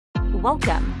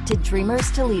Welcome to Dreamers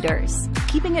to Leaders,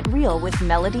 Keeping It Real with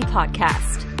Melody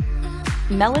podcast.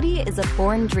 Melody is a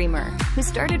born dreamer who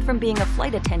started from being a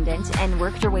flight attendant and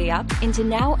worked her way up into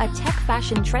now a tech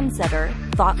fashion trendsetter,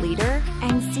 thought leader,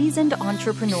 and seasoned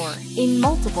entrepreneur in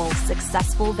multiple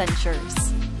successful ventures.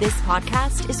 This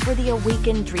podcast is for the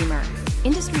awakened dreamer.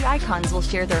 Industry icons will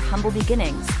share their humble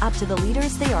beginnings up to the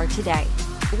leaders they are today.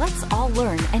 Let's all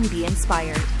learn and be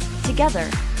inspired. Together,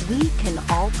 we can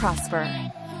all prosper.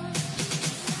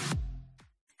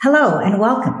 Hello and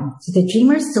welcome to the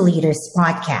Dreamers to Leaders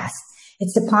podcast.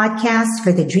 It's the podcast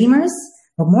for the dreamers,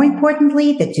 but more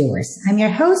importantly, the doers. I'm your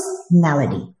host,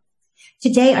 Melody.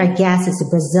 Today, our guest is a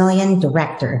Brazilian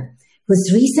director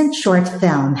whose recent short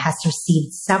film has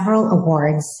received several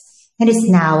awards and is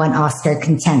now an Oscar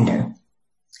contender.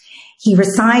 He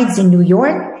resides in New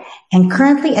York and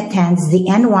currently attends the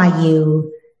NYU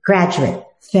Graduate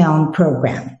Film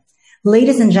Program.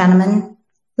 Ladies and gentlemen,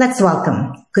 let's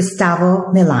welcome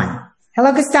Gustavo Milan.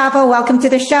 Hello, Gustavo. Welcome to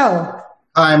the show.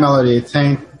 Hi, Melody.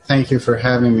 Thank you for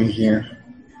having me here.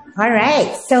 All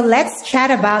right. So let's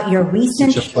chat about your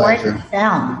recent short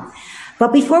film.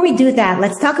 But before we do that,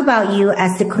 let's talk about you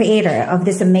as the creator of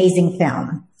this amazing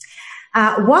film.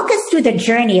 Walk us through the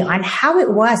journey on how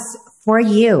it was for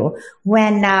you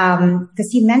when,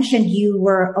 because you mentioned you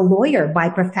were a lawyer by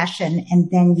profession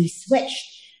and then you switched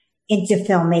into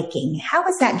filmmaking. How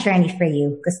was that journey for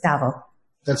you, Gustavo?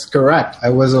 That's correct. I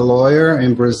was a lawyer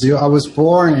in Brazil. I was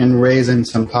born and raised in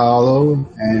São Paulo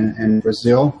and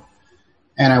Brazil.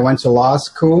 And I went to law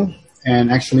school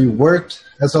and actually worked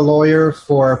as a lawyer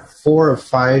for 4 or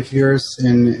 5 years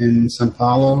in São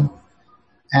Paulo.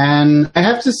 And I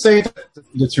have to say that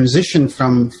the transition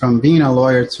from being a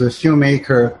lawyer to a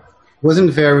filmmaker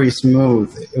wasn't very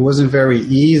smooth. It wasn't very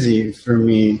easy for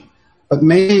me, but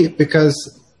mainly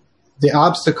because the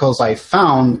obstacles I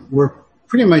found were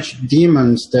pretty much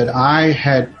demons that I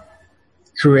had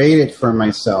created for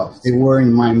myself. They were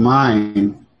in my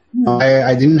mind.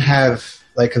 I didn't have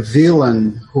like a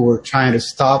villain who were trying to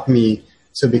stop me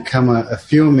to become a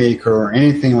filmmaker or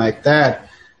anything like that.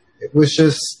 It was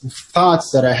just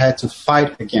thoughts that I had to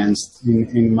fight against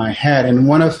in my head. And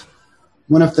one of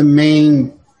the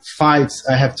main fights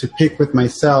I have to pick with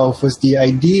myself was the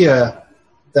idea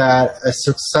that a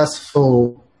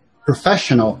successful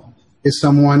professional is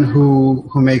someone who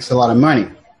makes a lot of money.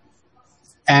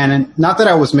 And not that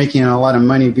I was making a lot of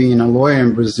money being a lawyer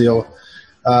in Brazil.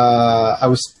 I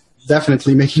was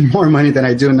definitely making more money than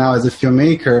I do now as a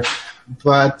filmmaker.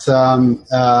 But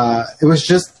it was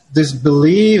just this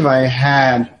belief I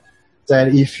had that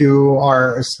if you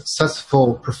are a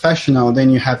successful professional,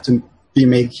 then you have to be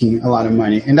making a lot of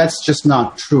money. And that's just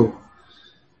not true.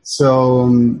 So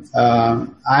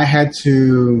I had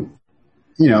to,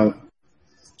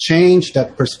 change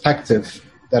that perspective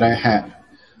that I had.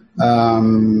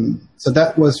 So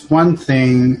that was one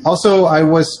thing. Also, I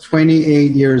was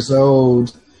 28 years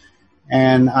old,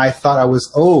 and I thought I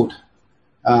was old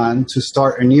to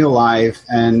start a new life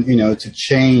and, to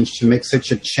change, to make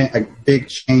such a big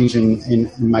change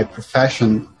in my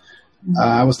profession.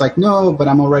 I was like, no, but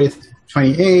I'm already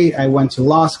 28. I went to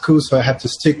law school, so I have to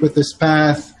stick with this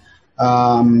path.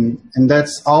 And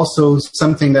that's also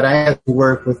something that I had to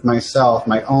work with myself,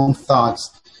 my own thoughts,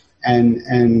 and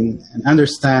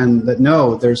understand that,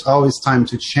 no, there's always time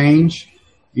to change,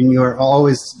 and you're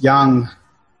always young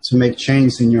to make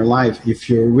change in your life if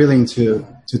you're willing to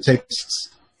take risks.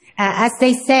 As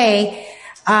they say,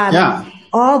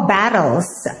 all battles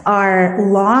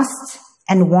are lost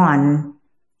and won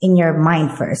in your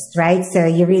mind first, right? So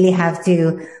you really have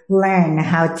to learn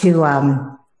how to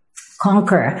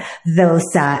conquer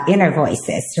those inner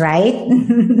voices, right?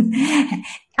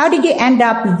 How did you end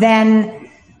up then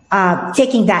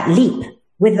taking that leap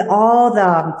with all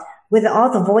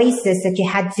the voices that you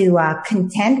had to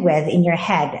contend with in your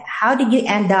head? How did you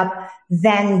end up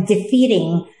then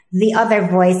defeating the other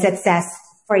voice that says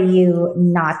for you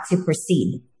not to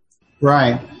proceed?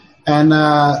 Right. And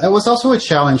it was also a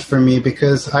challenge for me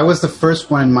because I was the first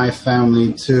one in my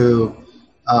family to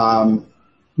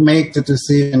make the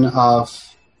decision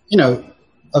of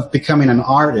becoming an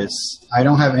artist. I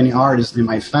don't have any artists in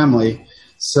my family,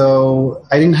 so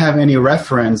I didn't have any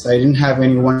reference. I didn't have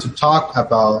anyone to talk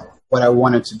about what I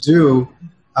wanted to do.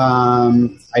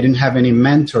 I didn't have any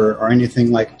mentor or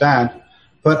anything like that,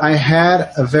 but I had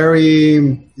a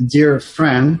very dear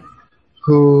friend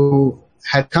who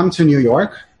had come to New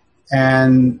York,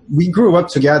 and we grew up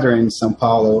together in São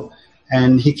Paulo.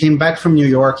 And he came back from New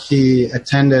York. He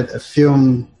attended a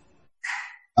film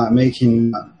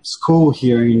making school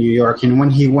here in New York. And when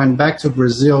he went back to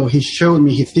Brazil, he showed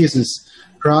me his thesis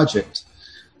project,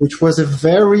 which was a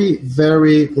very,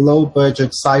 very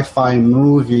low-budget sci-fi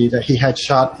movie that he had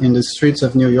shot in the streets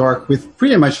of New York with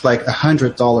pretty much like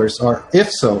 $100, or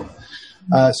if so.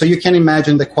 So you can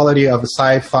imagine the quality of a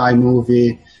sci-fi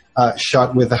movie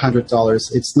shot with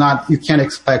 $100. It's not, you can't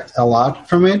expect a lot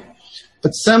from it.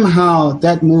 But somehow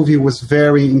that movie was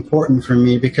very important for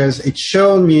me because it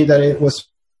showed me that it was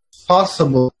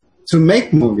possible to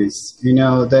make movies, you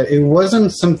know, that it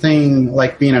wasn't something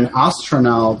like being an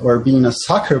astronaut or being a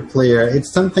soccer player.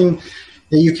 It's something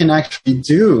that you can actually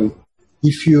do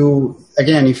if you're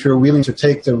willing to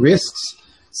take the risks.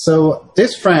 So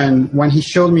this friend, when he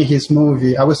showed me his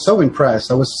movie, I was so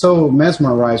impressed. I was so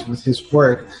mesmerized with his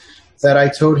work that I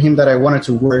told him that I wanted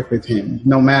to work with him,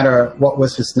 no matter what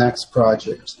was his next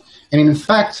project. And in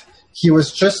fact, he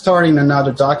was just starting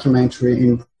another documentary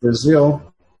in Brazil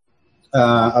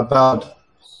about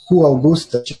Rua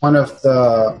Augusta, one of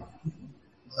the,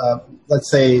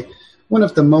 let's say, one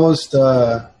of the most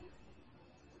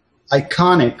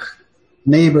iconic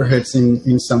neighborhoods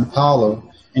in São Paulo.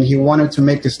 And he wanted to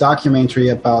make this documentary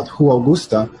about Rua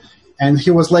Augusta. And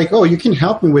he was like, oh, you can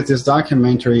help me with this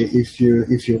documentary if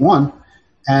you want.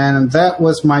 And that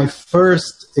was my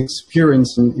first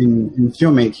experience in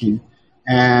filmmaking.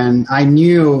 And I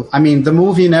knew, I mean, the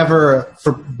movie never,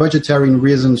 for budgetary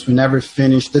reasons, we never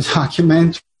finished the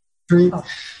documentary. Oh.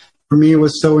 For me, it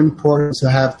was so important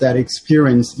to have that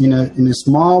experience in a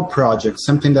small project,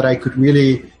 something that I could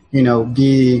really, you know,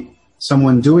 be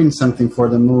someone doing something for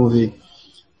the movie,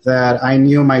 that I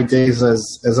knew my days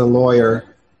as a lawyer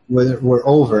were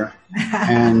over.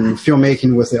 And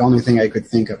filmmaking was the only thing I could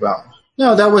think about.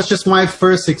 No, that was just my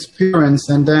first experience.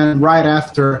 And then right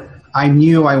after, I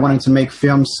knew I wanted to make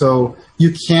films. So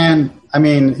it's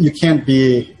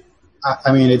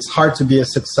hard to be a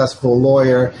successful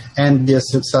lawyer and be a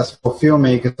successful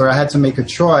filmmaker. So I had to make a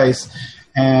choice,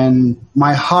 and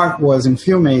my heart was in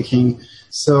filmmaking.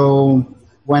 So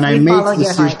when I made the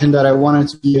decision that I wanted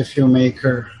to be a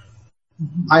filmmaker,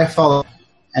 I followed,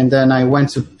 and then I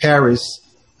went to Paris,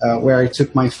 where I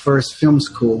took my first film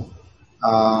school.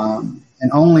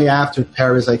 And only after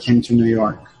Paris, I came to New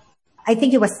York. I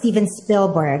think it was Steven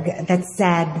Spielberg that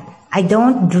said, I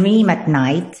don't dream at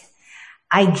night.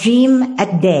 I dream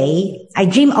at day. I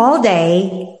dream all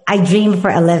day. I dream for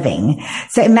a living.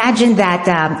 So imagine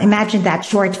that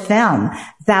short film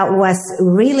that was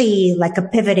really like a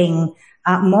pivoting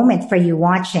moment for you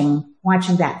watching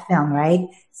that film, right?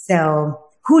 So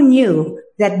who knew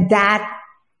that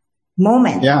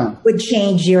moment would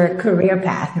change your career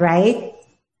path, right?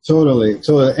 Totally.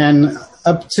 And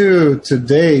up to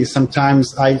today,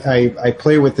 sometimes I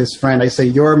play with this friend. I say,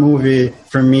 your movie,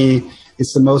 for me,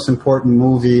 is the most important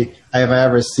movie I have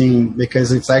ever seen,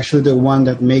 because it's actually the one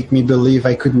that made me believe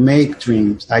I could make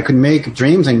dreams. I could make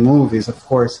dreams in movies, of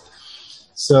course.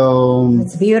 So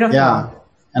it's beautiful. Yeah.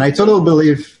 And I totally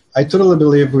believe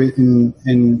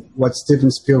in what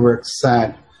Steven Spielberg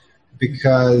said,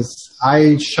 because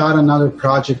I shot another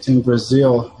project in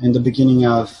Brazil in the beginning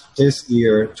of this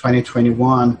year,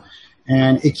 2021,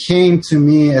 and it came to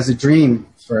me as a dream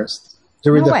first.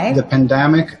 During the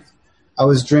pandemic, I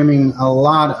was dreaming a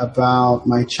lot about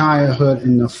my childhood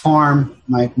in the farm.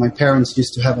 My parents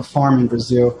used to have a farm in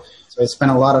Brazil, so I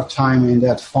spent a lot of time in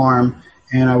that farm,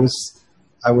 and I was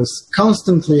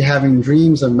constantly having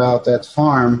dreams about that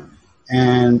farm,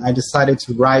 and I decided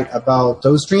to write about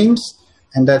those dreams,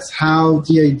 and that's how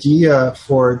the idea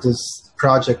for this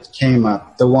project came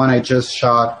up, the one I just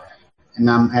shot and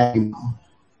I'm adding on.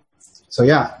 So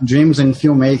yeah, dreams and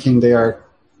filmmaking, they are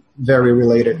very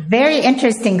related. Very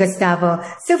interesting, Gustavo.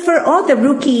 So for all the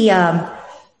rookie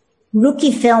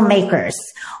filmmakers,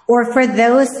 or for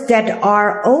those that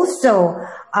are also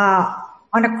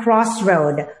on a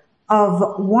crossroad of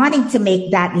wanting to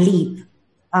make that leap,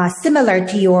 similar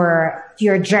to your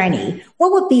journey,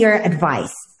 what would be your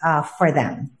advice for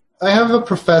them? I have a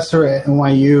professor at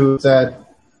NYU that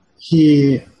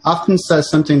he often says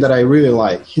something that I really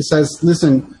like. He says,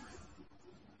 listen,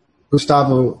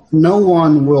 Gustavo, no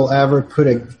one will ever put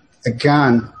a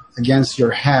gun against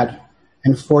your head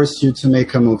and force you to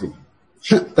make a movie.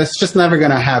 That's just never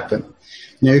going to happen.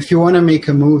 You know, if you want to make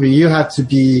a movie, you have to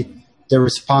be the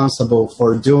responsible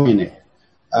for doing it.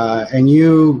 And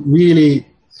you really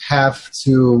have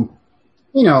to,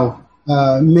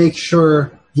 make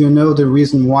sure you know the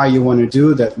reason why you want to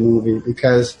do that movie,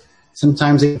 because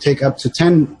sometimes it can take up to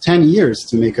 10 years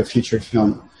to make a feature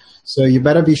film. So you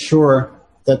better be sure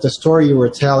that the story you were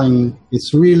telling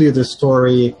is really the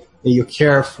story that you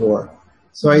care for.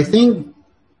 So I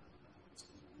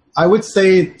would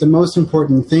say the most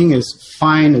important thing is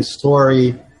find a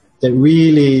story that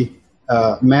really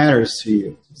matters to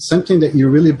you, something that you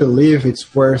really believe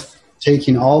it's worth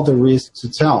taking all the risks to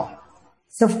tell.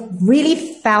 So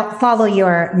really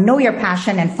know your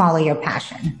passion and follow your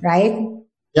passion, right?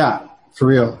 Yeah, for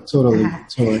real. Totally.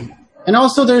 And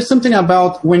also there's something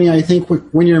about when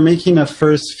you're making a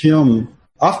first film,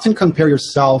 often compare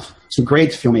yourself to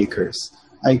great filmmakers.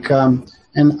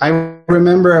 And I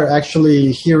remember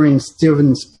actually hearing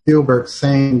Steven Spielberg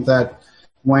saying that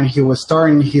when he was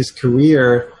starting his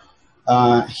career,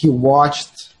 he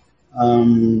watched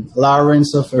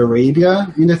Lawrence of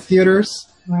Arabia in the theaters.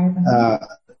 Right.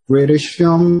 British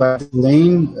film by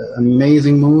Lane,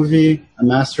 amazing movie, a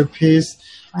masterpiece.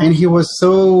 Wow. And he was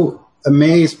so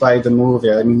amazed by the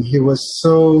movie. I mean, he was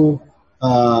so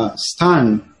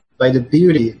stunned by the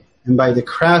beauty and by the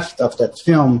craft of that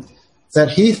film that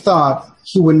he thought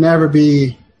he would never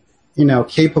be,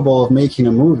 capable of making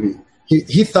a movie.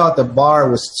 He thought the bar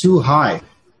was too high.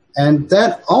 And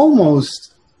that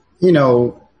almost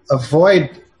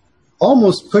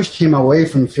pushed him away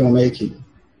from filmmaking.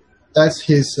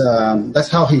 That's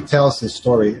how he tells his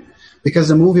story, because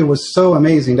the movie was so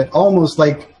amazing that almost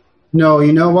like, no,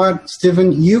 you know what,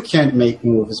 Steven, you can't make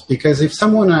movies, because if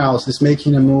someone else is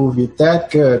making a movie that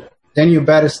good, then you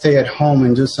better stay at home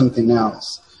and do something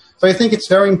else. So I think it's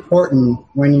very important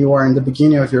when you are in the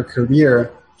beginning of your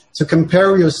career to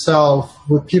compare yourself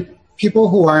with people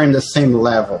who are in the same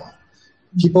level,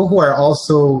 people who are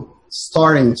also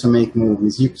starting to make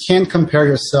movies. You can't compare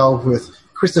yourself with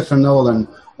Christopher Nolan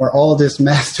or all these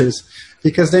masters,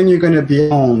 because then you're going to be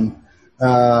alone,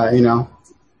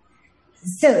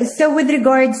 So with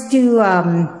regards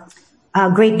to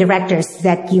great directors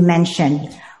that you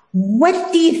mentioned,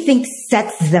 what do you think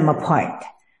sets them apart?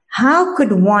 How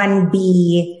could one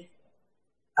be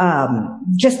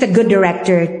just a good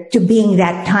director to being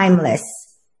that timeless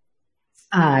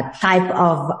type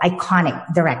of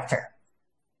iconic director?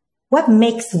 What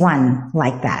makes one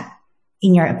like that,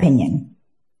 in your opinion?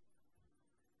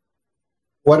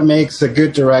 What makes a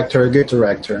good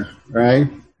director, right?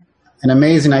 An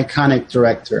amazing, iconic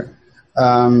director.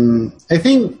 I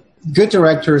think good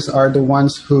directors are the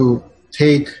ones who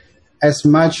take as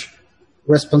much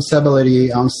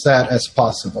responsibility on set as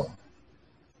possible.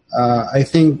 But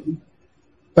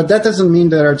that doesn't mean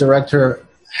that our director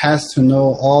has to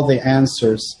know all the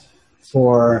answers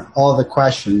for all the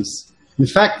questions. In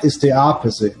fact, it's the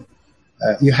opposite.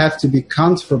 You have to be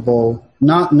comfortable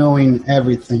not knowing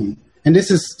everything. And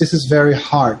this is very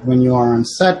hard when you are on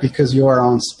set, because you are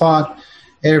on spot.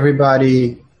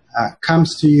 Everybody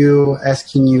comes to you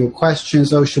asking you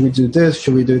questions. Oh, should we do this?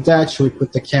 Should we do that? Should we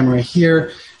put the camera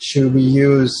here? Should we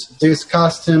use this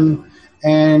costume?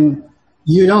 And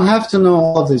you don't have to know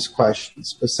all of these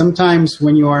questions. But sometimes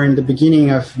when you are in the beginning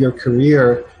of your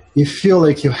career, you feel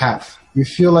like you have. You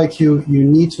feel like you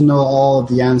need to know all of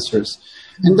the answers.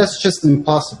 And that's just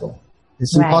impossible.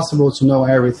 It's impossible to know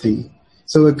everything.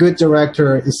 So a good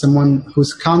director is someone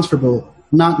who's comfortable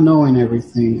not knowing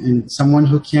everything, and someone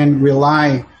who can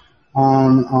rely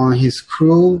on his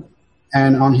crew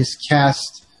and on his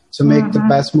cast to make the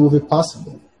best movie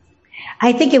possible.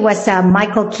 I think it was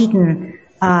Michael Keaton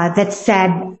that said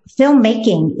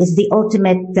filmmaking is the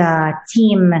ultimate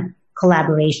team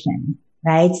collaboration,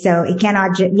 right? So it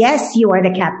cannot yes, you are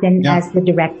the captain as the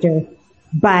director,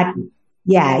 but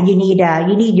you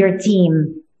need your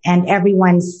team and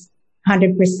everyone's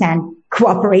 100%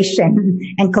 cooperation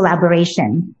and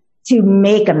collaboration to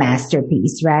make a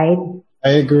masterpiece, right? I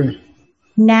agree.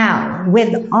 Now,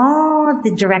 with all the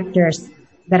directors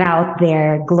that are out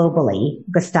there globally,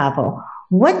 Gustavo,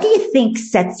 what do you think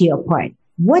sets you apart?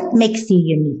 What makes you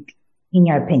unique, in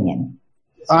your opinion?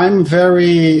 I'm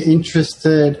very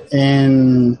interested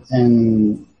in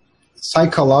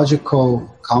psychological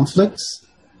conflicts.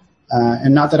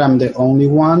 And not that I'm the only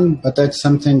one, but that's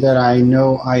something that I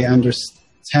know I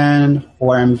understand,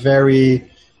 or I'm very,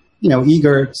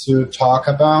 eager to talk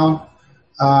about.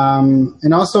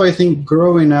 And also I think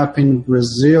growing up in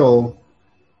Brazil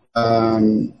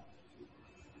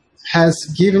has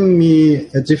given me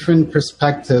a different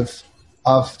perspective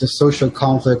of the social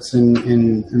conflicts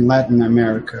in Latin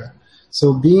America.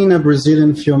 So being a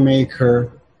Brazilian filmmaker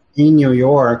in New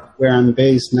York, where I'm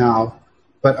based now,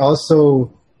 but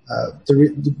also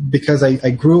because I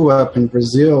grew up in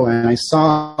Brazil and I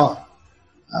saw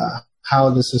how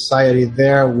the society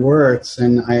there works,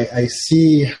 and I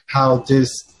see how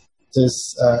these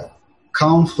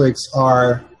conflicts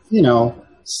are,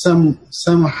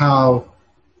 somehow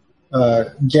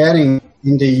getting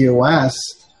in the U.S.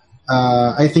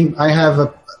 I think I have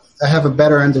a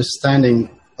better understanding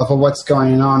of what's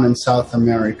going on in South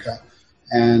America,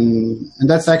 And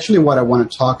that's actually what I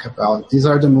want to talk about. These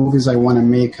are the movies I want to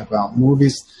make about,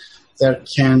 movies that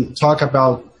can talk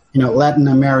about, Latin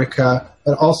America,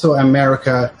 but also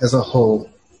America as a whole.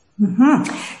 Mm-hmm.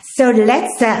 So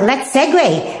let's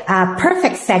segue,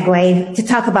 perfect segue to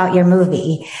talk about your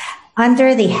movie,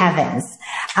 Under the Heavens.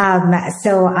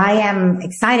 So I am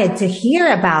excited to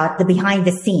hear about the behind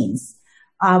the scenes.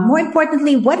 More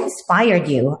importantly, what inspired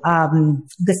you,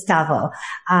 Gustavo,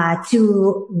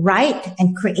 to write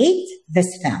and create this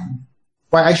film?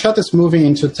 Well, I shot this movie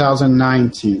in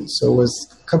 2019, so it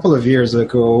was a couple of years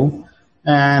ago,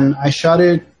 and I shot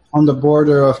it on the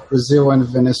border of Brazil and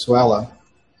Venezuela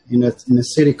in a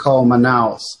city called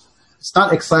Manaus. It's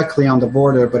not exactly on the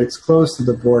border, but it's close to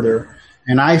the border,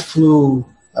 and I flew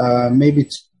maybe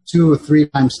 2 or 3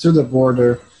 times to the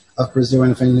border of Brazil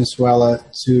and Venezuela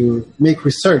to make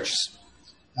research,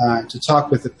 to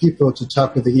talk with the people, to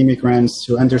talk with the immigrants,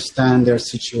 to understand their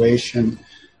situation.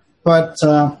 But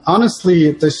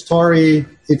honestly, the story,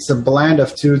 it's a blend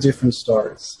of 2 different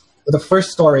stories. The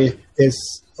first story is,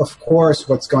 of course,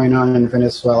 what's going on in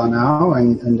Venezuela now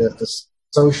and the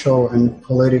social and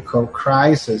political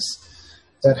crisis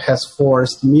that has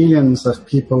forced millions of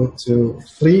people to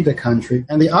flee the country.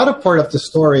 And the other part of the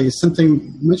story is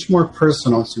something much more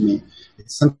personal to me.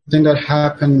 It's something that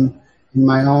happened in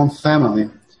my own family.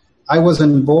 I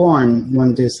wasn't born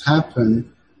when this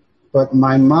happened, but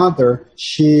my mother,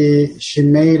 she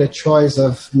made a choice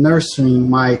of nursing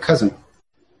my cousin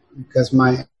because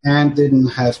my aunt didn't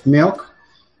have milk,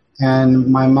 and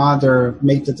my mother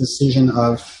made the decision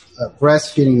of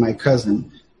breastfeeding my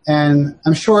cousin. And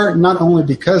I'm sure not only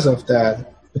because of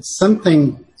that, but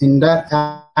something in that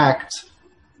act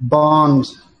bond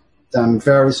them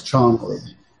very strongly.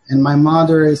 And my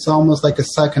mother is almost like a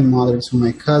second mother to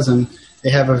my cousin.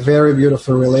 They have a very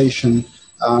beautiful relation.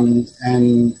 And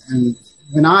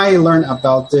when I learned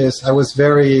about this, I was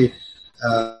very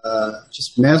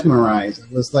just mesmerized.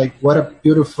 It was like, what a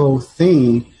beautiful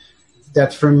thing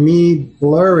that for me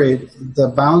blurred the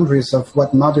boundaries of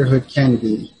what motherhood can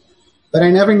be. But I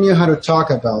never knew how to talk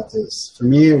about this. For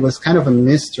me, it was kind of a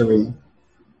mystery.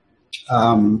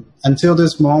 Until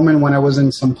this moment when I was in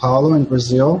São Paulo in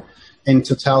Brazil in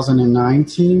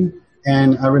 2019.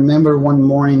 And I remember one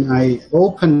morning I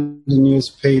opened the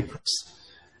newspapers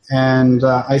and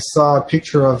I saw a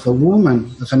picture of a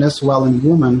woman, a Venezuelan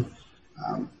woman,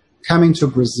 coming to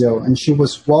Brazil. And she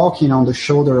was walking on the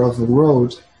shoulder of the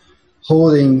road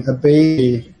holding a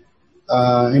baby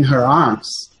in her arms.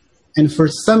 And for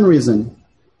some reason,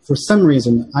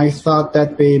 I thought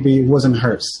that baby wasn't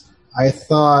hers. I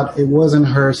thought it wasn't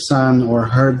her son or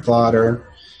her daughter.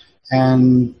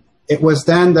 And it was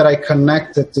then that I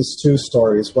connected these 2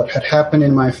 stories, what had happened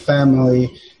in my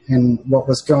family and what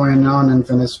was going on in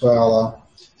Venezuela.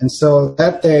 And so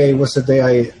that day was the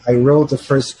day I wrote the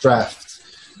first draft.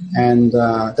 And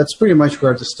that's pretty much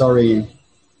where the story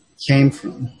came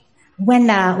from.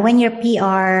 When your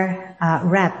PR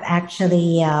rep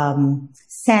actually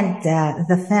sent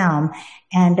the film,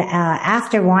 and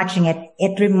after watching it,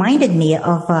 it reminded me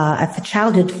of a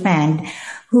childhood friend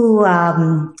who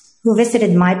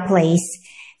visited my place,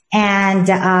 and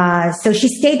so she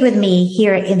stayed with me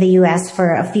here in the U.S.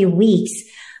 for a few weeks.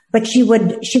 But she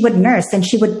would nurse and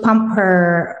she would pump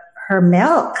her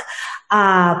milk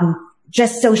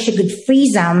just so she could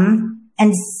freeze them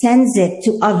and sends it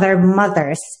to other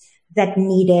mothers that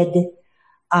needed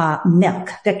milk,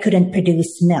 that couldn't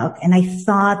produce milk. And I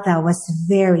thought that was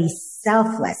very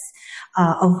selfless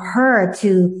of her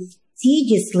to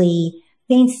tediously,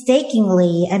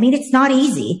 painstakingly. I mean, it's not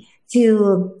easy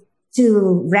to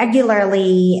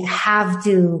regularly have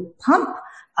to pump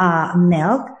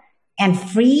milk and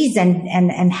freeze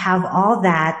and have all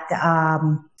that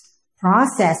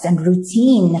process and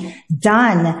routine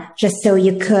done just so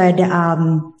you could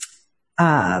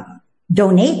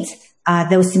donate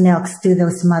those milks to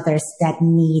those mothers that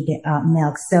need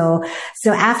milk. So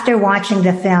after watching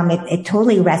the film, it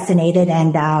totally resonated,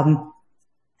 and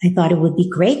I thought it would be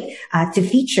great to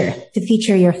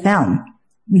feature your film.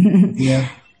 Yeah.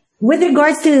 With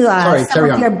regards to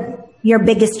some of your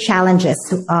biggest challenges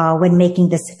when making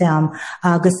this film,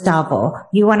 Gustavo,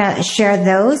 you want to share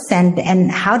those,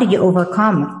 and how did you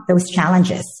overcome those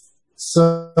challenges?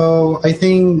 So I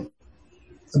think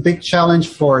a big challenge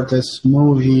for this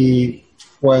movie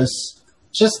was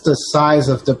just the size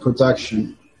of the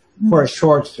production for a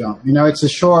short film. You know, it's a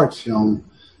short film,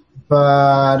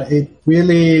 but it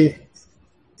really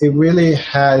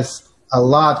has a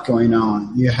lot going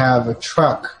on. You have a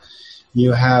truck,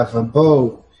 you have a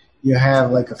boat, you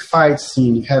have like a fight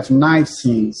scene, you have night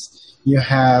scenes, you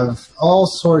have all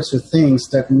sorts of things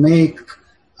that make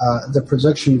the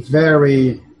production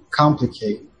very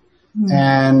complicated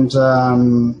and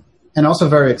also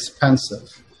very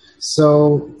expensive.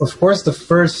 So, of course, the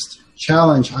first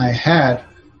challenge I had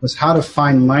was how to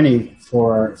find money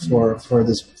for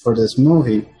this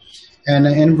movie. And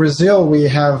in Brazil, we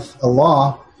have a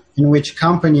law in which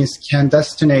companies can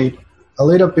destinate a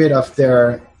little bit of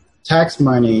their tax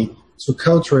money to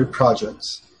cultural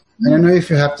projects. I don't know if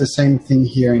you have the same thing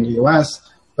here in the US,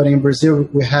 but in Brazil,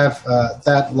 we have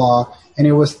that law. And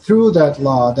it was through that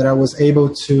law that I was able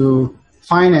to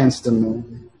finance the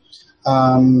movie.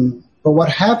 But what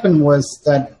happened was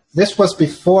that this was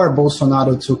before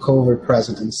Bolsonaro took over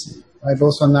presidency. Right?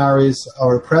 Bolsonaro is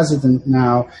our president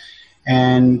now,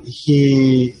 and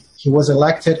he was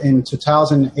elected in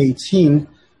 2018,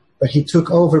 but he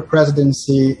took over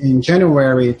presidency in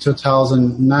January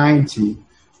 2019,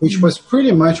 which was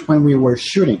pretty much when we were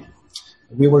shooting.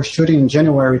 We were shooting in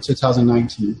January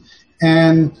 2019.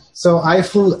 And so I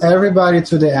flew everybody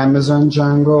to the Amazon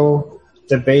jungle,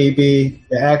 the baby,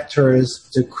 the actors,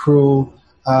 the crew,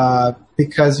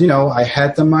 because, I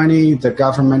had the money, the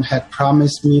government had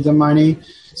promised me the money,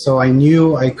 so I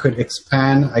knew I could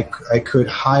expand, I could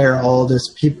hire all these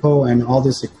people and all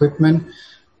this equipment.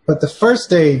 But the first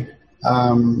day,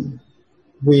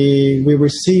 when we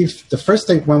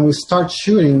start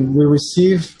shooting, we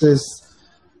received this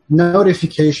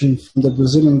notification from the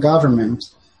Brazilian government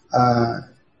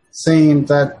saying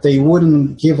that they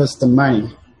wouldn't give us the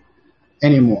money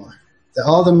anymore.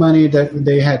 All the money that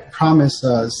they had promised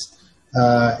us,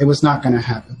 it was not going to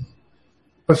happen.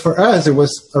 But for us, it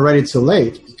was already too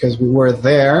late because we were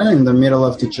there in the middle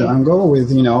of the jungle with,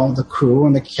 the crew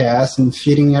and the cast and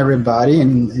feeding everybody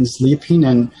and sleeping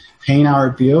and paying our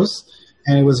bills.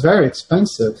 And it was very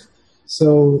expensive.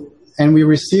 And we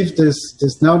received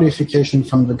this notification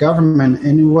from the government,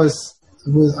 and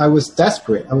I was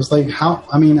desperate. I was like,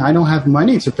 I don't have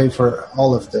money to pay for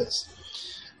all of this.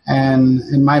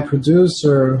 And my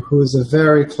producer, who is a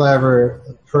very clever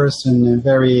person and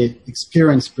very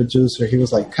experienced producer, he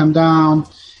was like, come down,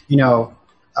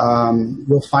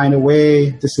 we'll find a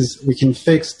way. We can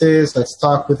fix this. Let's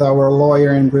talk with our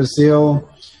lawyer in Brazil,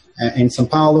 in São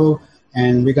Paulo,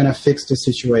 and we're going to fix the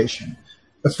situation.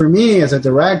 But for me as a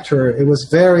director, it was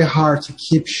very hard to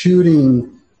keep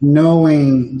shooting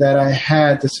knowing that I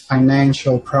had this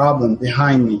financial problem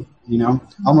behind me,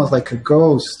 almost like a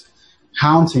ghost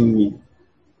haunting me.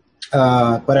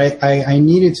 But I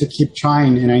needed to keep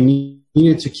trying, and I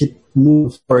needed to keep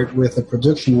moving forward with the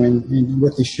production and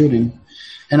with the shooting.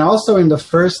 And also in the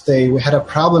first day, we had a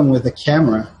problem with the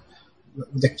camera.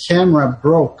 The camera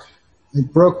broke.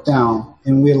 It broke down,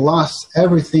 and we lost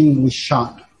everything we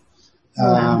shot.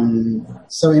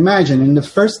 So imagine, in the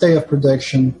first day of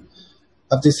production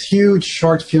of this huge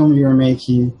short film you're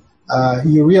making,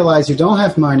 you realize you don't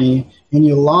have money, and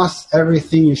you lost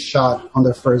everything you shot on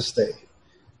the first day.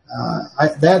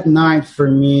 That night for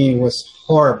me was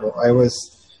horrible. I was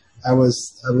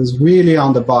really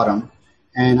on the bottom,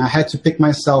 and I had to pick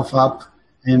myself up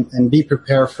and be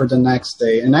prepared for the next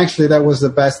day. And actually, that was the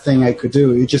best thing I could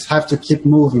do. You just have to keep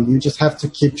moving. You just have to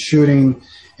keep shooting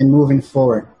and moving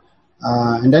forward.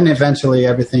 And then eventually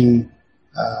everything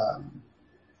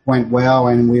went well,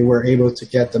 and we were able to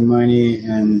get the money.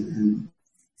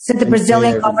 So the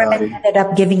Brazilian government ended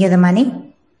up giving you the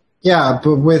money? Yeah,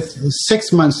 but with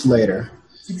 6 months later.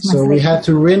 We had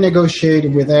to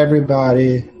renegotiate with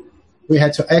everybody. We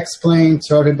had to explain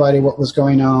to everybody what was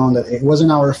going on, that it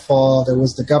wasn't our fault, it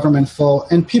was the government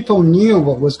fault. And people knew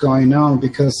what was going on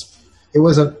because it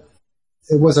was an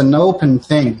open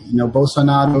thing.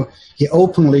 Bolsonaro, he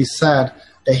openly said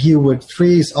that he would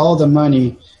freeze all the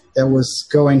money that was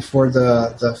going for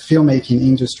the filmmaking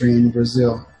industry in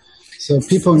Brazil. So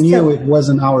people knew it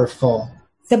wasn't our fault.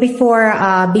 So before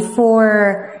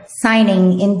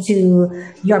signing into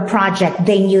your project,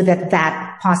 they knew that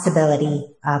possibility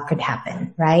could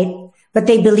happen, right? But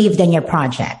they believed in your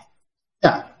project.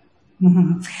 Yeah.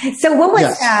 Mm-hmm. So what was...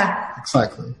 Yes,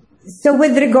 exactly. So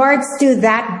with regards to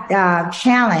that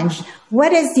challenge,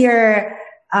 what is your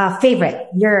favorite,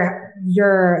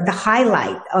 the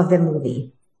highlight of the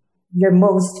movie? Your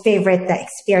most favorite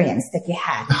experience that you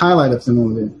had? The highlight of the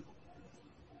movie.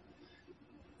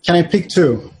 Can I pick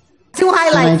two? Two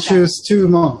highlights. Can I choose two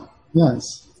more? Yes.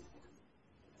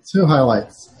 Two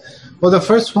highlights. Well, the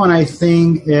first one, I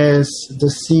think, is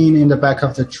the scene in the back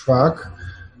of the truck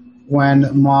when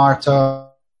Marta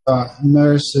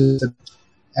nurses,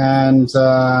 and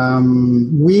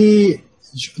the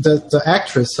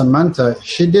actress, Samantha,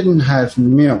 she didn't have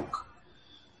milk.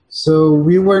 So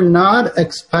we were not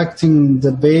expecting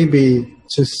the baby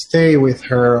to stay with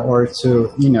her or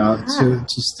to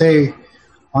stay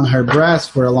on her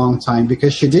breast for a long time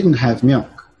because she didn't have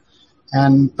milk.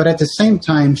 But at the same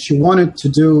time, she wanted to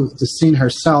do the scene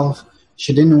herself.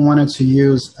 She didn't want to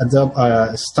use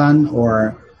a stunt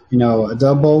or, a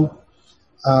double.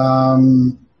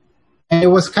 And it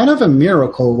was kind of a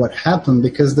miracle what happened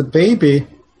because the baby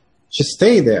just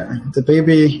stayed there. The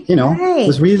baby,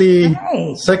 was really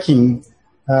sucking.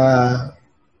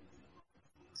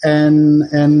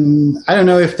 And I don't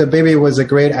know if the baby was a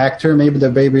great actor. Maybe the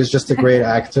baby is just a great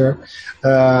actor.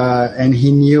 And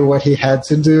he knew what he had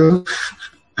to do.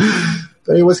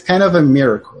 But it was kind of a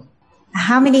miracle.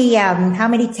 How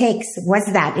many takes was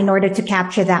that in order to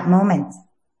capture that moment?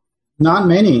 Not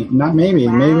many, not maybe.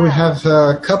 Wow. Maybe we have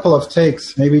a couple of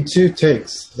takes, maybe 2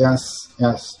 takes. Yes.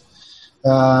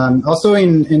 Also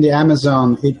in the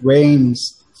Amazon, it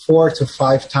rains 4 to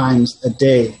 5 times a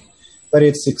day, but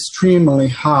it's extremely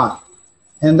hot.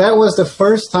 And that was the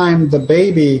first time the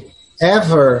baby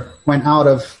ever went out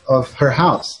of her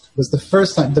house. It was the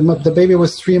first time. The baby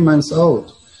was 3 months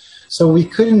old. So we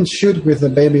couldn't shoot with the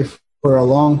baby for a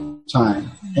long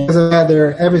time. Because of that,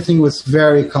 everything was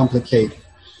very complicated.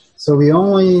 So we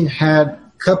only had a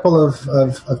couple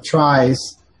of tries,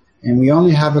 and we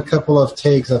only have a couple of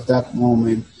takes of that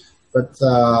moment. But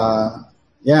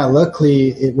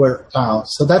luckily it worked out.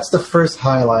 So that's the first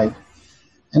highlight.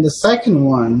 And the second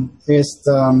one is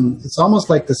it's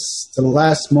almost like the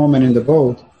last moment in the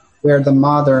boat where the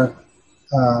mother,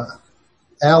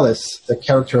 Alice, the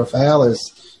character of Alice,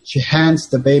 she hands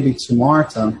the baby to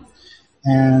Marta.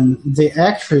 And the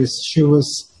actress, she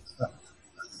was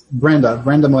Brenda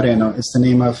Moreno is the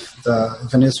name of the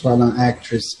Venezuelan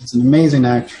actress. It's an amazing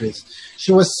actress.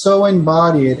 She was so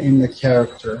embodied in the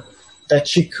character that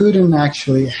she couldn't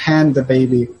actually hand the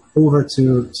baby over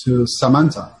to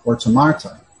Samantha or to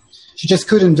Marta. She just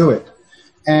couldn't do it.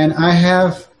 And I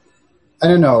have,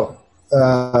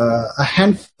 a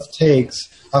handful of takes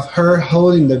of her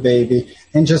holding the baby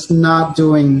and just not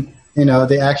doing,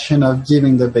 the action of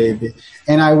giving the baby.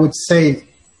 And I would say,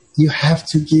 you have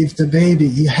to give the baby.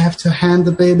 You have to hand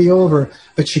the baby over.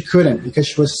 But she couldn't because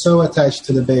she was so attached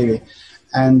to the baby.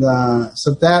 And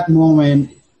so that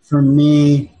moment, for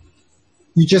me,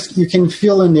 you can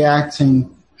feel in the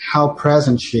acting how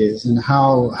present she is and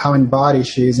how embodied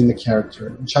she is in the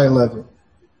character, which I love it.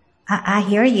 I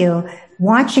hear you.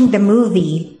 Watching the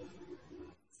movie,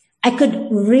 I could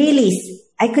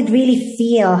really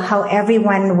feel how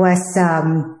everyone was,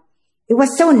 it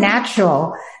was so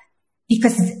natural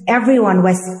because everyone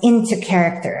was into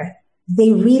character.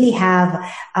 They really have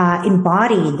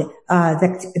embodied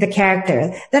the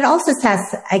character. That also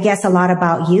says, I guess, a lot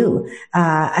about you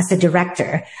as a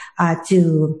director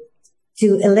to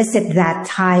elicit that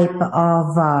type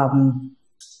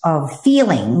of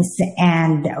feelings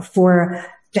and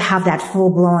to have that full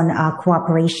blown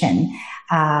cooperation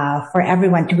for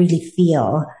everyone to really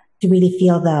feel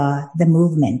the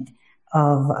movement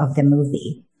of the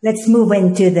movie. Let's move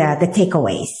into the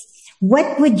takeaways.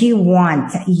 What would you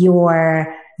want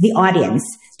the audience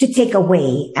to take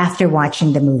away after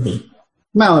watching the movie?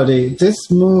 Melody, this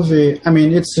movie,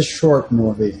 it's a short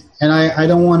movie, and I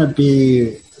don't want to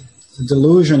be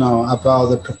delusional about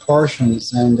the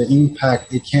proportions and the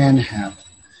impact it can have.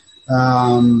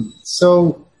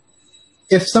 So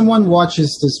if someone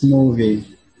watches this movie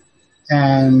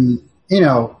and,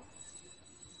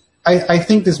 I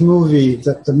think this movie,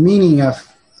 the meaning of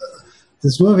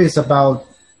this movie is about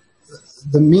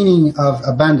the meaning of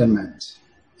abandonment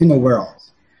in the world.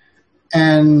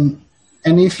 And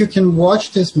if you can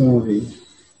watch this movie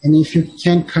and if you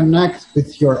can connect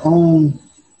with your own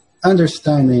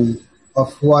understanding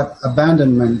of what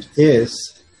abandonment is,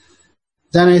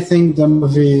 then I think the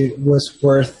movie was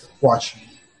worth watching.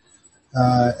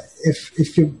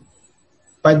 If you,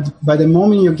 by the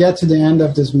moment you get to the end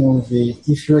of this movie,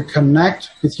 if you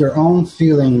connect with your own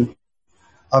feeling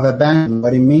of abandonment,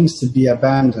 what it means to be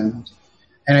abandoned,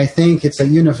 and I think it's a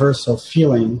universal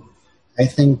feeling. I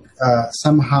think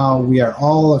somehow we are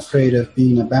all afraid of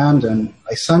being abandoned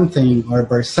by something or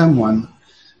by someone.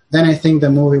 Then I think the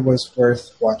movie was worth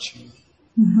watching.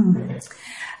 Mm-hmm.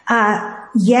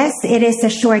 Yes, it is a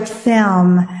short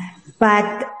film,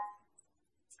 but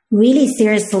really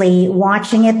seriously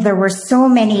watching it, there were so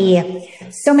many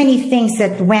things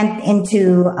that went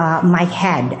into my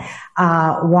head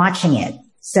watching it.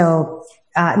 So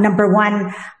number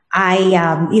one,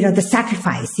 the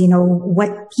sacrifice,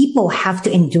 what people have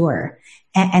to endure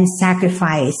and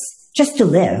sacrifice just to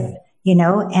live,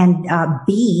 and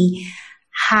B,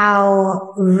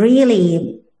 how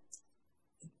really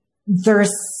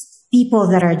there's people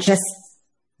that are just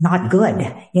not good.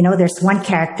 You know, there's one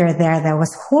character there that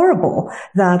was horrible.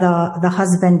 The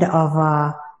husband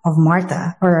of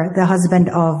Martha, or the husband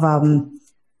of,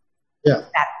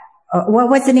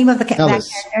 what's the name of that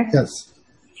character? Yes.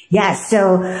 Yes.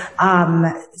 So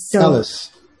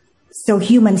Alice. So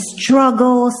human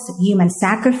struggles, human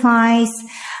sacrifice,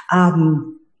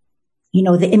 you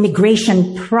know, the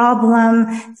immigration problem,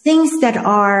 things that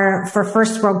are for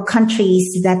first world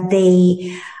countries that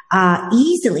they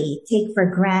easily take for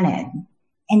granted.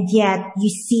 And yet you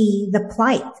see the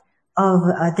plight of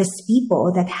these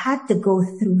people that had to go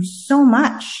through so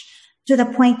much to the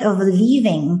point of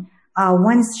leaving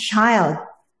one's child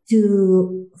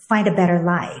to find a better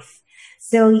life.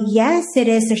 So yes, it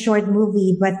is a short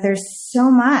movie, but there's so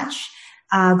much,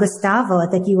 Gustavo,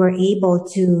 that you were able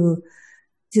to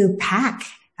pack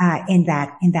in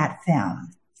that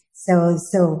film.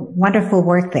 So wonderful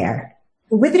work there.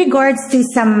 With regards to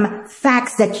some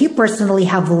facts that you personally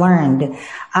have learned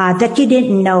that you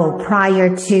didn't know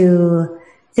prior to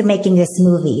making this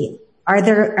movie, are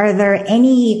there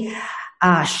any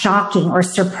shocking or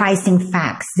surprising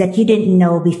facts that you didn't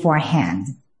know beforehand?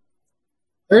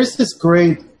 There's this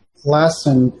great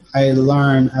lesson I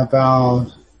learned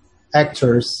about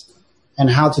actors and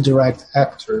how to direct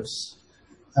actors.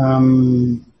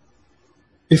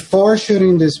 Before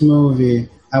shooting this movie,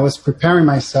 I was preparing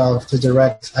myself to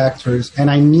direct actors,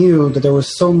 and I knew that there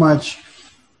was so much,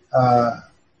 the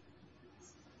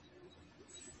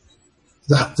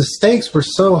stakes were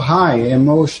so high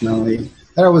emotionally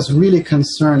that I was really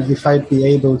concerned if I'd be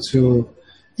able to,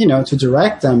 to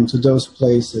direct them to those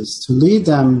places, to lead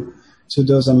them to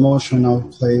those emotional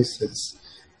places.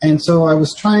 And so I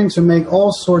was trying to make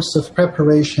all sorts of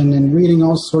preparation and reading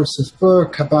all sorts of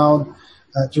books about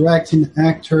directing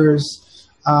actors.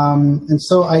 And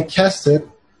so I cast it,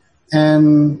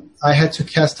 and I had to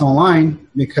cast online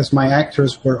because my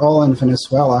actors were all in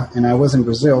Venezuela and I was in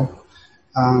Brazil.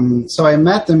 So I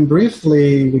met them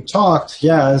briefly. We talked,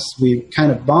 yes, we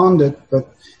kind of bonded, but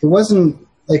it wasn't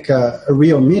like a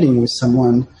real meeting with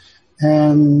someone.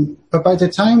 But by the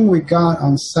time we got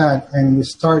on set and we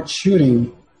started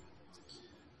shooting,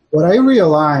 what I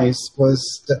realized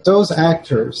was that those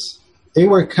actors, they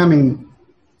were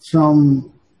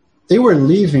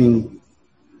leaving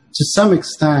to some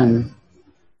extent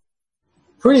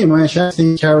pretty much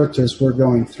everything characters were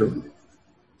going through.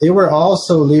 They were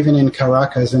also living in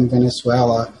Caracas in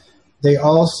Venezuela. They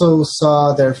also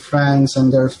saw their friends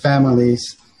and their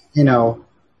families,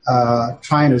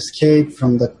 trying to escape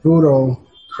from the brutal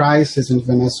crisis in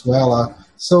Venezuela.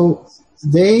 So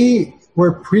they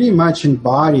were pretty much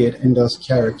embodied in those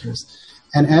characters.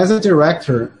 And as a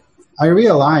director, I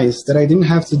realized that I didn't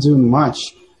have to do much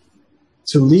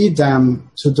to lead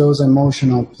them to those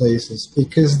emotional places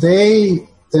because they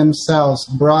themselves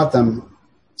brought them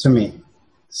to me.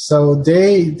 So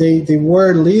they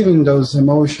were leaving those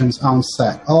emotions on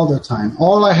set all the time.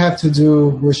 All I had to do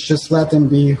was just let them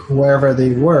be whoever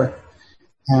they were,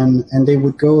 and they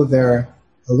would go there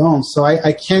alone. So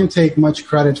I can't take much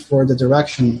credit for the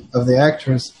direction of the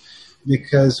actors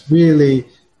because really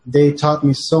they taught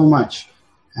me so much.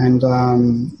 And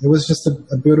it was just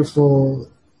a beautiful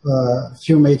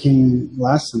filmmaking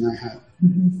lesson I had.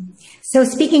 Mm-hmm. So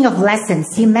speaking of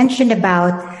lessons, you mentioned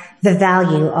about the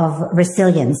value of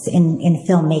resilience in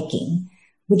filmmaking.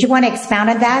 Would you want to expound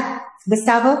on that,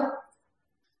 Gustavo?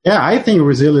 Yeah, I think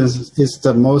resilience is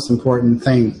the most important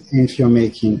thing in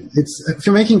filmmaking.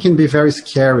 Filmmaking can be very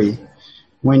scary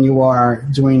when you are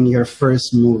doing your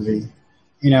first movie.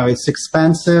 It's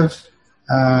expensive,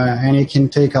 and it can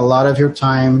take a lot of your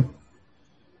time.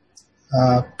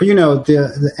 But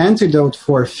the antidote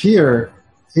for fear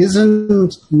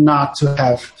isn't not to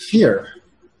have fear.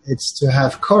 It's to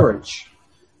have courage.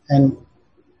 And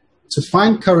to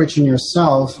find courage in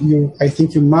yourself, I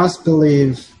think you must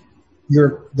believe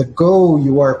the goal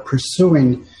you are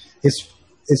pursuing is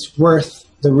worth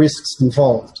the risks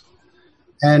involved.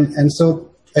 And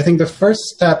so I think the first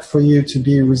step for you to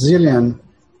be resilient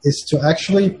is to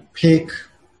actually pick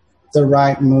the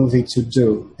right movie to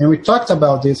do. And we talked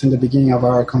about this in the beginning of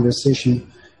our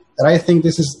conversation, that I think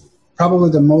this is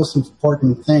probably the most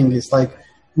important thing, is like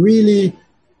really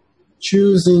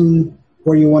choosing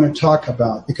what you want to talk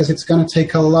about, because it's going to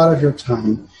take a lot of your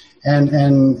time.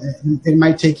 And it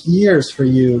might take years for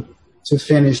you to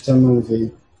finish the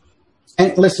movie.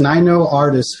 And listen, I know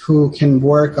artists who can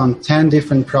work on 10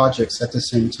 different projects at the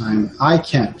same time. I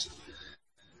can't.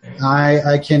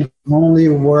 I can only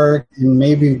work in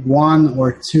maybe 1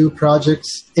 or 2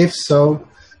 projects, if so.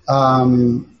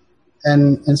 And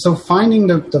so finding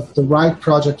the right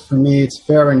project for me, it's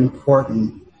very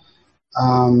important.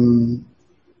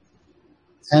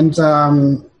 And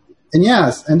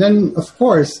yes, and then of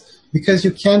course, because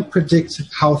you can't predict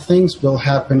how things will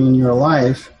happen in your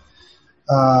life,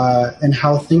 and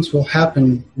how things will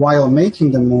happen while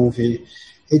making the movie,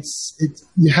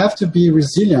 you have to be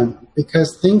resilient,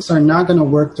 because things are not going to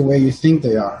work the way you think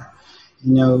they are.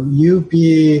 You know, you're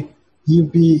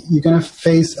going to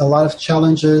face a lot of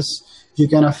challenges. You're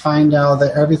going to find out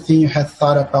that everything you had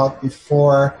thought about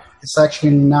before is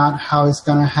actually not how it's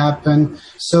going to happen.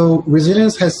 So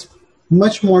resilience has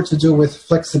much more to do with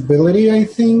flexibility, I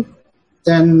think,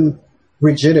 than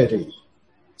rigidity.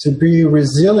 To be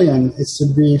resilient is to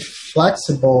be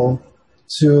flexible,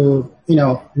 to, you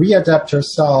know, readapt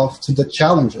yourself to the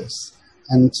challenges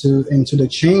and to the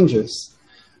changes.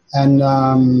 And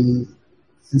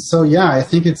so, yeah, I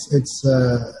think it's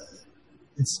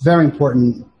very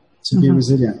important to be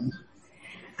resilient.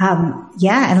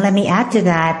 Yeah, and let me add to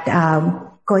that,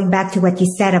 going back to what you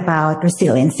said about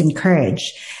resilience and courage.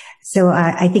 So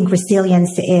I think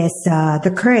resilience is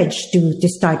the courage to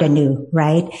start anew,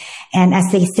 right? And as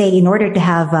they say, in order to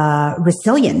have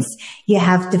resilience, you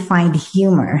have to find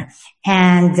humor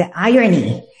and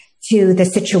irony to the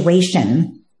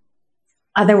situation.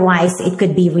 Otherwise, it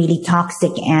could be really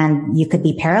toxic and you could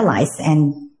be paralyzed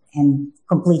and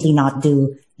completely not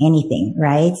do anything,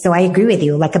 right? So I agree with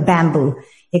you, like a bamboo.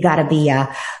 You got to be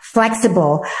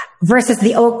flexible versus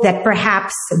the oak that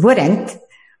perhaps wouldn't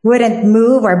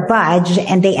move or budge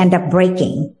and they end up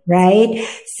breaking, right?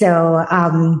 So,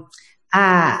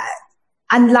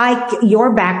 unlike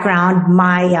your background,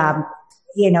 my,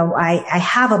 I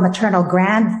have a maternal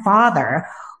grandfather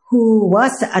who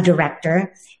was a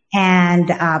director, and,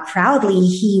 proudly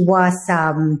he was,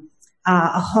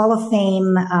 a Hall of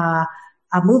Fame, a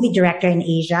movie director in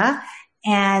Asia.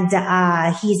 And,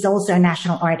 he's also a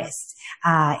national artist.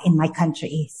 In my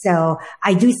country. So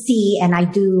I do see and I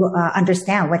do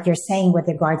understand what you're saying with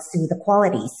regards to the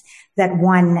qualities that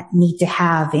one need to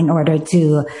have in order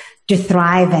to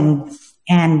thrive and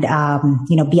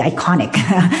be iconic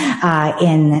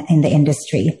in the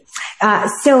industry.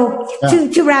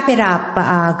 To wrap it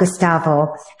up,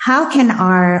 Gustavo, how can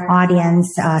our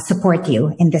audience support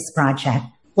you in this project?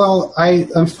 Well,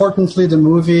 unfortunately, the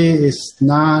movie is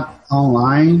not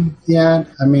online yet.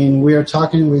 I mean, we are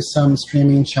talking with some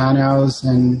streaming channels,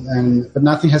 but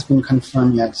nothing has been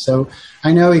confirmed yet. So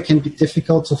I know it can be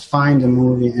difficult to find a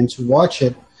movie and to watch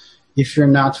it if you're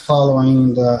not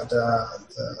following the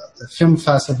film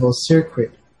festival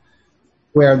circuit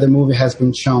where the movie has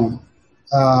been shown.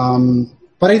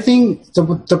 But I think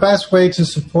the best way to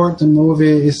support the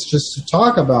movie is just to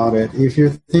talk about it. If you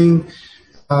think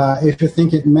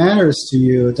it matters to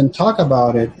you, then talk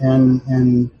about it,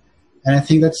 and I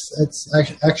think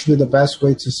that's actually the best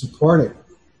way to support it.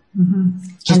 Mm-hmm.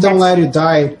 Just don't let it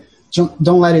die.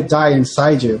 Don't let it die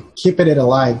inside you. Keep it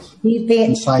alive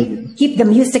inside you. Keep the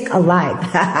music alive.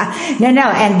 No,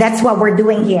 and that's what we're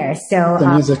doing here. So the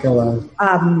music alive.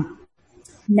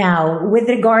 Now, with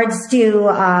regards to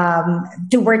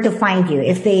where to find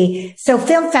you, so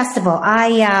film festival,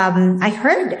 I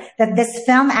heard that this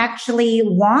film actually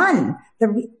won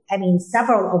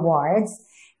several awards,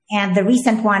 and the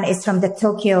recent one is from the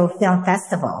Tokyo Film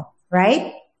Festival,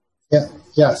 right? Yeah,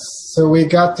 yes. So we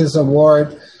got this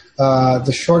award,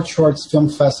 the Shorts Film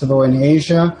Festival in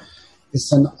Asia.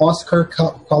 It's an Oscar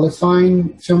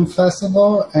qualifying film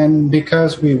festival, and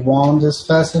because we won this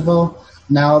festival,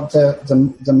 now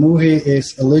the movie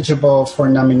is eligible for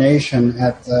nomination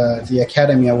at the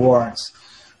Academy Awards.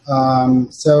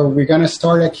 So we're going to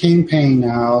start a campaign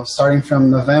now, starting from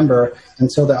November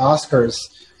until the Oscars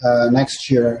next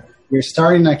year. We're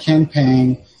starting a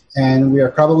campaign, and we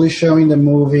are probably showing the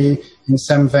movie in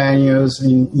some venues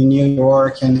in New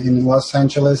York and in Los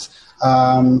Angeles.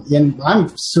 And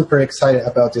I'm super excited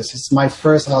about this. It's my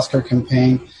first Oscar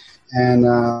campaign. And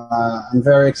I'm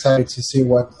very excited to see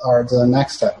what are the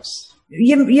next steps.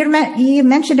 You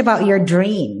mentioned about your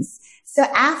dreams. So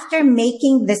after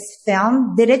making this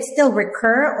film, did it still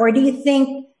recur, or do you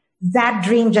think that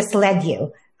dream just led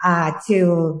you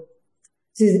to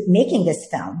making this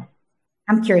film?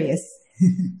 I'm curious.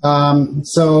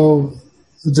 So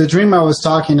the dream I was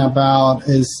talking about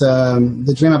is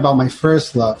the dream about my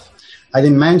first love. I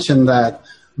didn't mention that,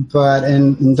 but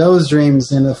in those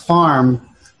dreams in the farm,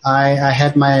 I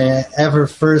had my ever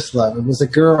first love. It was a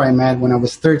girl I met when I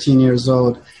was 13 years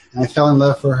old, and I fell in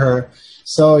love with her.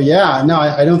 So yeah, no,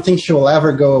 I don't think she will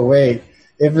ever go away.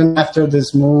 Even after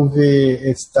this movie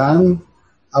is done,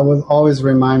 I will always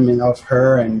remind me of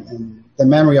her, and the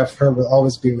memory of her will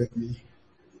always be with me.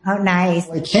 Oh, nice.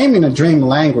 It came in a dream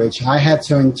language. I had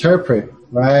to interpret,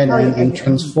 right, and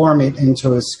transform it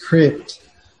into a script.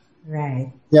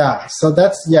 Right. Yeah. So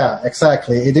that's, yeah,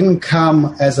 exactly. It didn't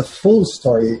come as a full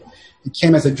story. It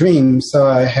came as a dream. So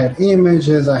I had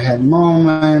images, I had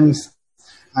moments,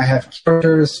 I have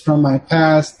characters from my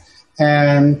past.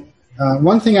 And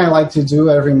one thing I like to do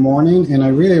every morning, and I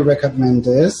really recommend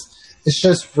this, is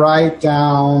just write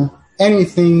down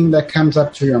anything that comes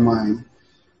up to your mind.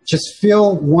 Just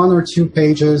fill 1 or 2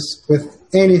 pages with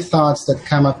any thoughts that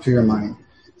come up to your mind.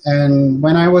 And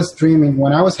when I was dreaming,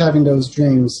 when I was having those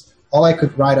dreams, all I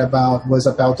could write about was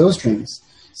about those dreams.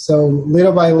 So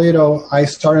little by little, I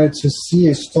started to see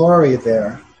a story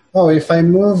there. Oh, if I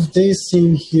move this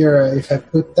scene here, if I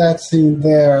put that scene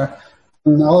there,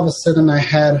 and all of a sudden I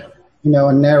had,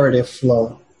 a narrative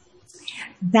flow.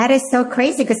 That is so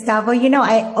crazy, Gustavo.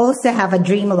 I also have a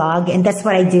dream log, and that's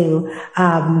what I do.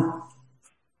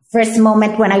 First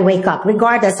moment when I wake up,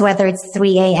 regardless whether it's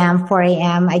 3 a.m., 4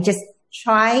 a.m., I just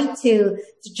try to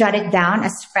jot it down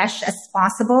as fresh as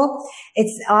possible.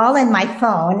 It's all in my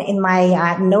phone, in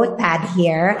my notepad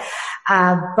here.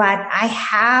 But I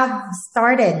have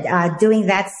started doing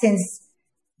that since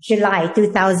July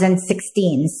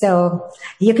 2016. So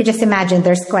you could just imagine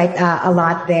there's quite a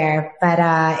lot there. But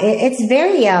it's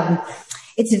very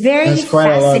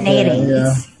fascinating. There,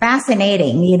 yeah. It's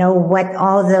fascinating, what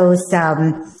all those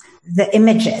the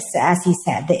images, as you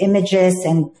said, the images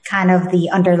and kind of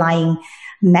the underlying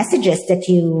messages that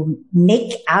you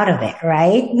make out of it,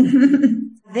 right?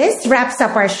 This wraps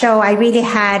up our show. I really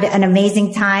had an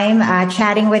amazing time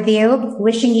chatting with you.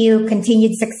 Wishing you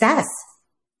continued success.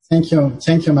 Thank you.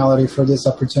 Thank you, Melody, for this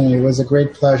opportunity. It was a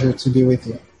great pleasure to be with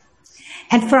you.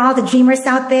 And for all the dreamers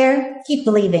out there, keep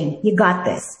believing. You got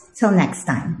this. Till next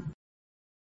time.